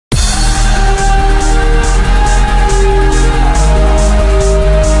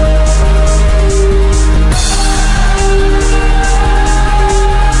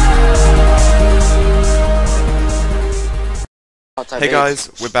time. Hey guys,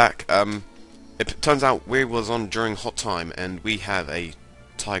 we're back. It turns out we was on during hot time, and we have a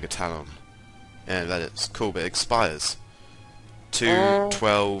Tiger Talon, and that is cool, but it expires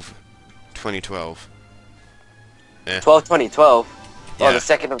 2/12/2012. 12/20/12. Yeah. Oh, the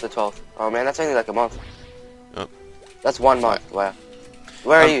 2nd of the 12th. Oh man, that's only like a month. Oh. That's 1 month. Wow.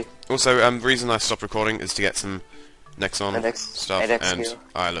 Where are you? Also, the reason I stopped recording is to get some Nexon stuff, and skill.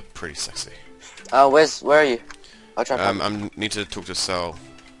 I look pretty sexy. Where are you? I'll try. I need to talk to Cell.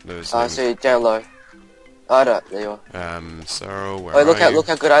 So you're down low. Oh, no, there you are. Cell, where Oh, are you? look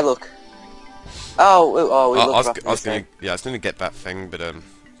how good I look. Oh, we look rough. I was gonna get that thing, but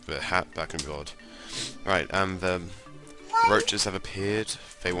hat that can be odd. Right, the roaches have appeared.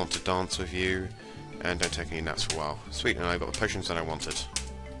 They want to dance with you, and don't take any naps for a while. Sweet, and I got the potions that I wanted.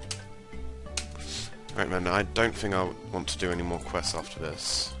 Right, man, I don't think I want to do any more quests after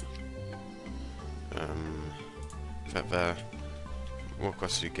this. What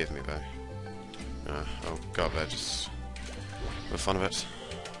quests do you give me, though? Oh god, they're just for the fun of it.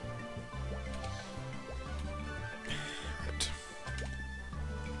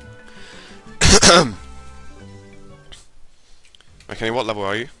 Right. Okay, what level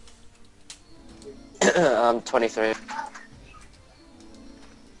are you? I'm 23.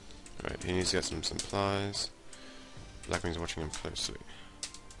 Right, he needs to get some supplies. Black means watching him closely.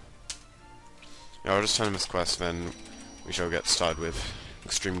 Yeah, I'll just turn him this quest, then we shall get started with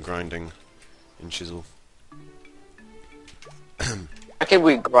extreme grinding in Chisel. I think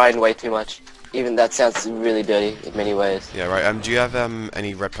we grind way too much. Even that sounds really dirty in many ways. Yeah, right. Do you have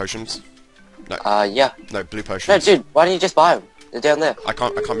any red potions? No. Yeah. No, blue potions. No, dude, why don't you just buy them? They're down there. I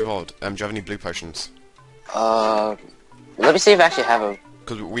can't be bothered. Do you have any blue potions? Let me see if I actually have them.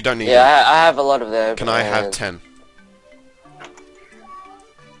 Because we don't need Yeah, them. I have a lot of them. Can I have 10?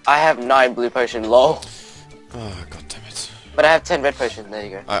 I have 9 blue potion, lol. Oh, god damn it. But I have 10 red potion, there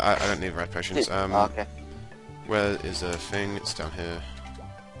you go. I don't need red potions. Okay. Where is the thing? It's down here.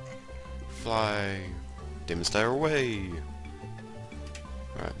 Fly. Demon stare away.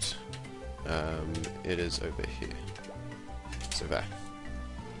 Right. It is over here. So there.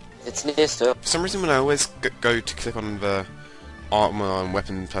 It's near still. For some reason when I always go to click on the armor and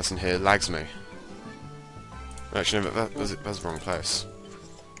weapon person here, it lags me. Actually, no, that's the wrong place.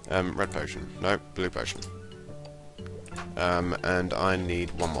 Red potion. No, blue potion. And I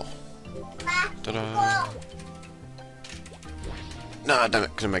need one more. Ta-da! No, damn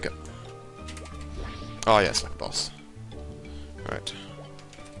it, couldn't make it. Oh yes, like a boss. Right.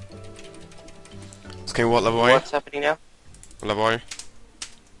 Okay, what level are you? What's happening now? What level are you?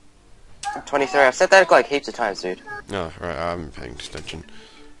 I'm 23. I've said that like heaps of times, dude. No, right, I'm paying attention.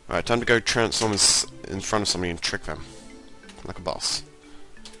 Alright, time to go transform in front of somebody and trick them. Like a boss.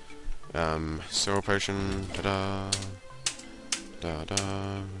 Soul potion, ta-da.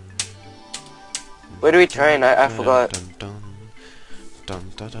 Da-da. Where do we train? I forgot. Dun dun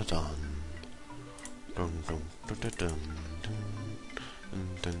dun dun dun dun dun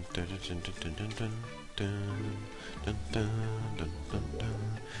dun dun dun dun dun dun dun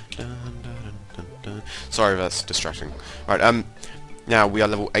dun dun dun. Sorry, that's distracting. Right, now we are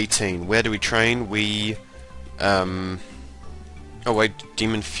level 18. Where do we train? We, oh wait,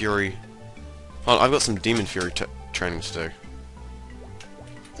 Demon Fury. Oh, I've got some Demon Fury training to do.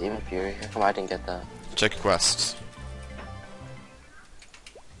 Demon Fury? How come I didn't get that? Check your quests.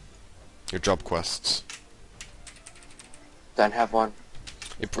 Your job quests. Don't have one.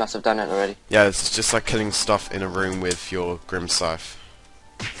 You must have done it already. Yeah, it's just like killing stuff in a room with your Grim Scythe.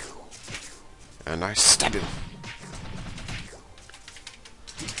 And I stab him.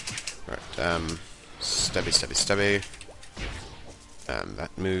 Right, stabby, stabby, stabby.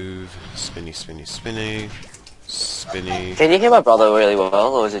 That move. Spinny, spinny, spinny. Spinny. Can you hear my brother really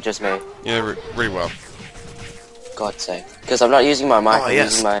well, or is it just me? Yeah, really well. God's sake. Because I'm not using my mic, I'm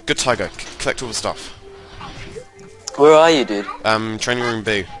using my... Good Tiger. Collect all the stuff. Where are you, dude? Training room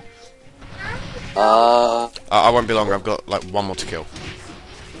B. I I won't be long, I've got like one more to kill.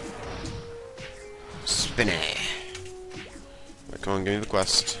 Spinny. Right, come on, give me the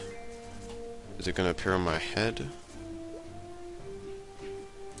quest. Is it gonna appear on my head?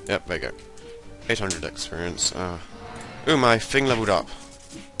 Yep, there you go. 800 experience. Ooh, my thing leveled up.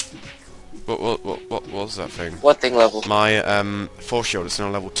 What was that thing? What thing level? My force shield is now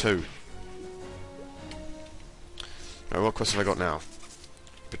level 2. Right, what quest have I got now?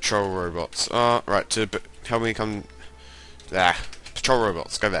 Patrol robots. Right, to help me come... patrol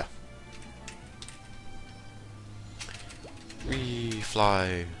robots, go there. We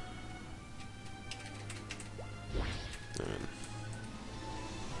fly.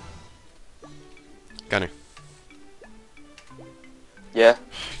 Gunny. Yeah.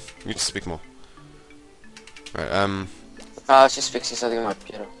 You need to speak more. Right, I was just fixing something on my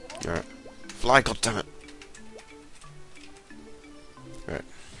computer. alright. Fly, goddammit! Right.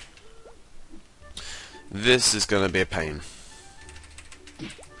 This is gonna be a pain.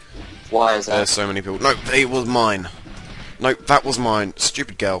 Why is that? There's so many people. No, it was mine! No, that was mine.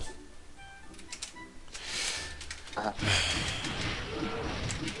 Stupid girl. I'll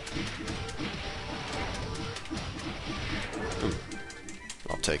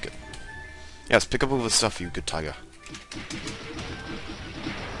take it. Yes, pick up all the stuff, you good tiger.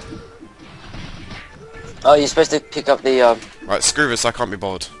 Oh, you're supposed to pick up the, Right, screw this, I can't be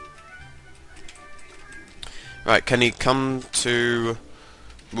bothered. Right, can he come to...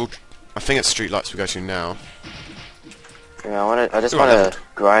 Well, I think it's streetlights we go to now. Yeah, I just Ooh, I wanna leveled.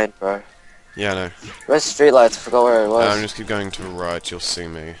 grind, bro. Yeah, I know. Where's the streetlights? I forgot where it was. Just keep going to the right, you'll see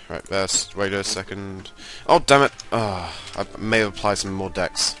me. Right, there's... Wait a second. Oh, damn it! Ah, I may have applied some more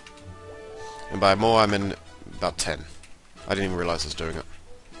decks. And by more, I mean about 10. I didn't even realise I was doing it.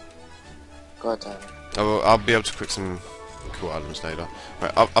 God damn it. I'll be able to quick some cool items later.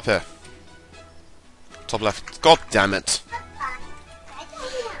 Right, up here. Top left. God damn it!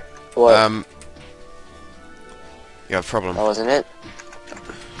 What? You have a problem. That wasn't it?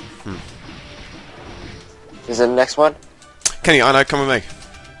 Is it the next one? Kenny, I know, come with me.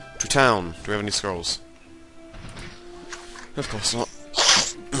 To town. Do we have any scrolls? Of course not.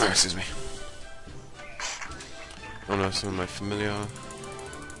 No, excuse me. Oh no, some of my familiar.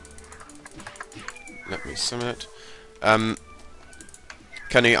 Let me summon it.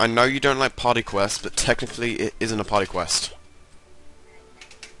 Kenny, I know you don't like party quests, but technically it isn't a party quest.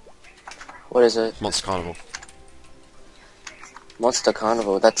 What is it? Monster Carnival. Monster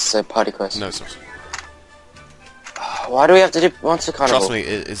Carnival. That's a party quest. No, it's not. Why do we have to do Monster Carnival? Trust me,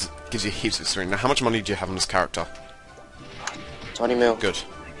 it gives you heaps of experience. Now, how much money do you have on this character? 20 mil. Good.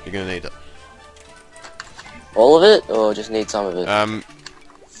 You're gonna need it. All of it, or just need some of it?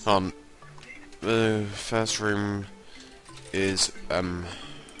 On the first room is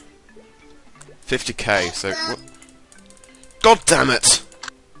 50k. So what? God damn it!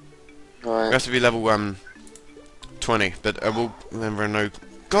 You Alright. have to be level 20, but we'll remember no.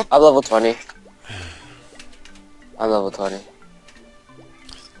 God. I'm level 20. I'm level 20.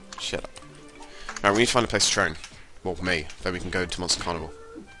 Shut up. Alright, we need to find a place to train. Well, me. Then we can go to Monster Carnival.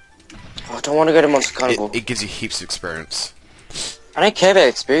 Oh, I don't want to go to Monster Carnival. It gives you heaps of experience. I don't care about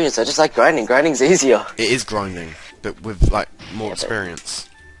experience, I just like grinding. Grinding's easier. It is grinding, but with like more experience.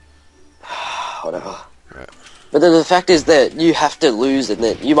 Whatever. Right. But then the fact is that you have to lose, and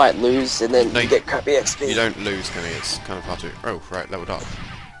then you might lose, and then No, you get crappy XP. You don't lose, Kenny. It's kind of hard to. Oh, right, leveled up.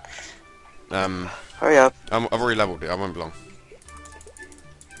 Hurry up. I've already leveled it. I won't be long.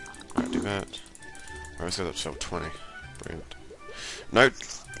 Right, do that. Right, let's go up to level 20. Brilliant. No,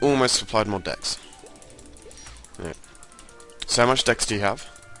 almost supplied more decks. Right. So how much decks do you have?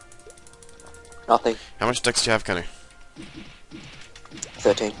 Nothing. How much decks do you have, Kenny?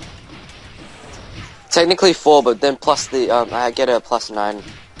 13. Technically 4, but then plus the I get a plus 9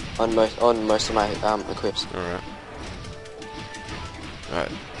 on most of my equips. Alright.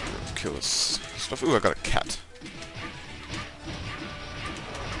 Right. Kill this stuff. Ooh, I got a cat.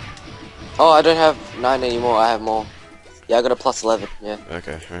 Oh, I don't have 9 anymore. I have more. Yeah, I got a plus 11. Yeah,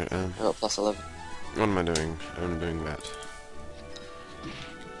 Okay, right, I got plus 11. what am I doing? I'm doing that.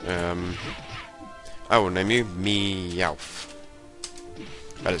 I will name you Meowth.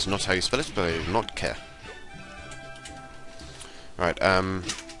 That is not how you spell it, but I do not care. Right, oh,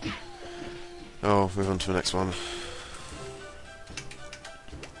 move on to the next one.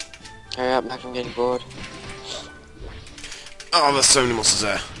 Hurry up, Mac, I'm getting bored. Oh, there's so many monsters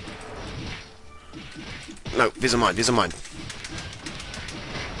there. No, these are mine, these are mine.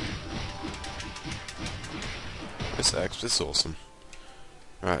 This is awesome.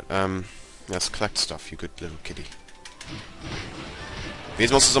 Right, let's collect stuff, you good little kitty.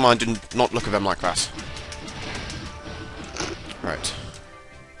 These monsters are mine, do not look at them like that. Right.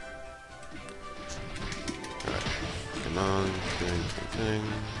 Right. Come on, thing.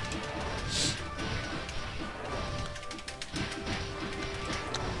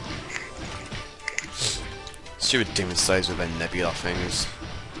 Stupid demon slaves with their nebula things.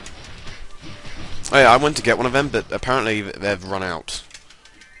 Oh yeah, I went to get one of them, but apparently they've run out.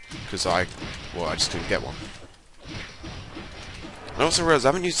 Because I just didn't get one. I also realized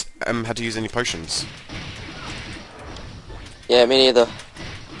I haven't had to use any potions. Yeah, me neither.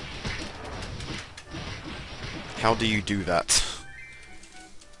 How do you do that?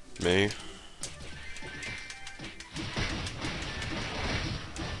 Me?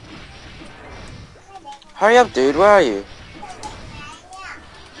 Hurry up, dude. Where are you?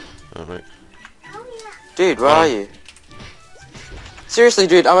 Alright. Dude, where are you? Seriously,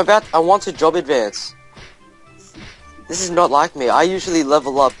 dude, I want to job advance. This is not like me. I usually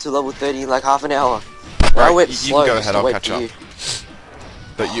level up to level 30 in like half an hour. And I went you slow can go just ahead, to I'll wait catch for up. you.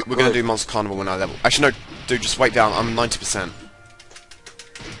 But we're going to do Monster Carnival when I level. Actually, no, dude, just wait down. I'm 90%.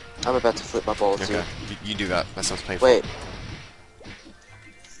 I'm about to flip my balls, Okay, dude. you do that. That sounds painful. Wait.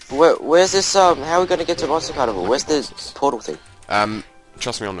 Where's this, how are we gonna get to Monster Carnival? Where's the portal thing?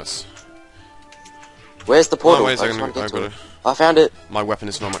 Trust me on this. Where's the portal? wait a I just second, wanna get I've to got it. I found it. My weapon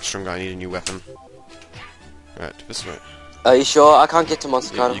is not much stronger. I need a new weapon. Right, this way. Are you sure? I can't get to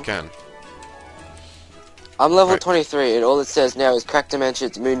Monster Carnival. You can. I'm level Right. 23, and all it says now is Crack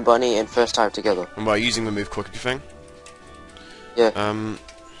Dimensions, Moon Bunny, and First Time Together. And by using the move quickly thing. Yeah. I'm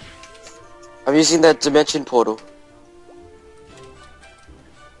using that Dimension Portal.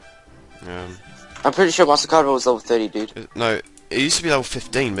 I'm pretty sure Monster Carnival was level 30, dude. No, it used to be level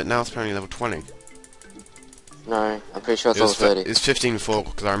 15, but now it's apparently level 20. No, I'm pretty sure it's level 30. It's 15 before,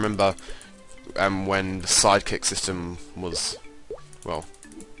 because I remember when the sidekick system was, well,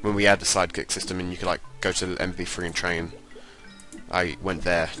 when we had the sidekick system and you could like go to the MP3 and train, I went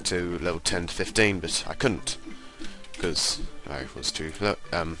there to level 10 to 15, but I couldn't because I was too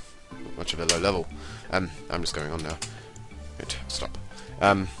much of a low level. I'm just going on now. Good, stop.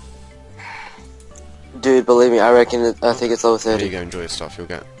 Dude, believe me, I think it's level There 30. you go, enjoy your stuff. You'll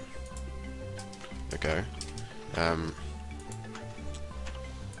get. Okay. What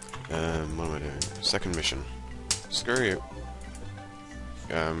am I doing? Second mission. Screw you.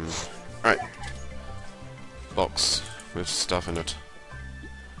 Right. Box with stuff in it.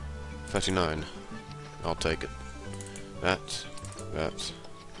 39. I'll take it. That.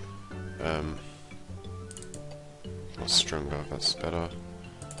 What's stronger? That's better.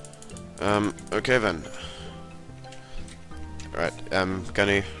 Okay then. Right,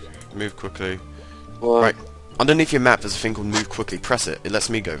 Gunny, move quickly. What? Right, underneath your map there's a thing called move quickly. Press it. It lets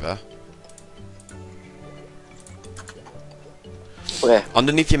me go there. Where?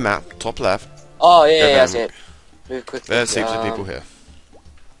 Underneath your map, top left. Oh, yeah, Go I down. see it. Move quickly. There's heaps of people here.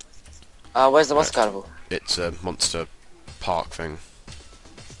 Where's the Monster Carnival? It's a monster park thing.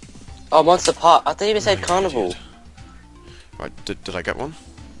 Oh, Monster Park. I thought you said Carnival. Idiot. Right, did I get one?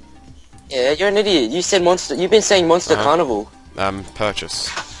 Yeah, you're an idiot. You said Monster. You've been saying Monster Carnival. Purchase.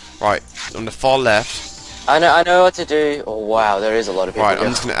 Right, on the far left. I know what to do. Oh wow, there is a lot of people. Right, here.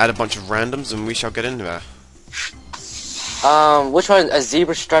 I'm just gonna add a bunch of randoms and we shall get in there. Which one? A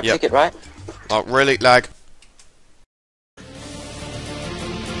zebra stripe Yep. ticket, right? Oh, really? Lag.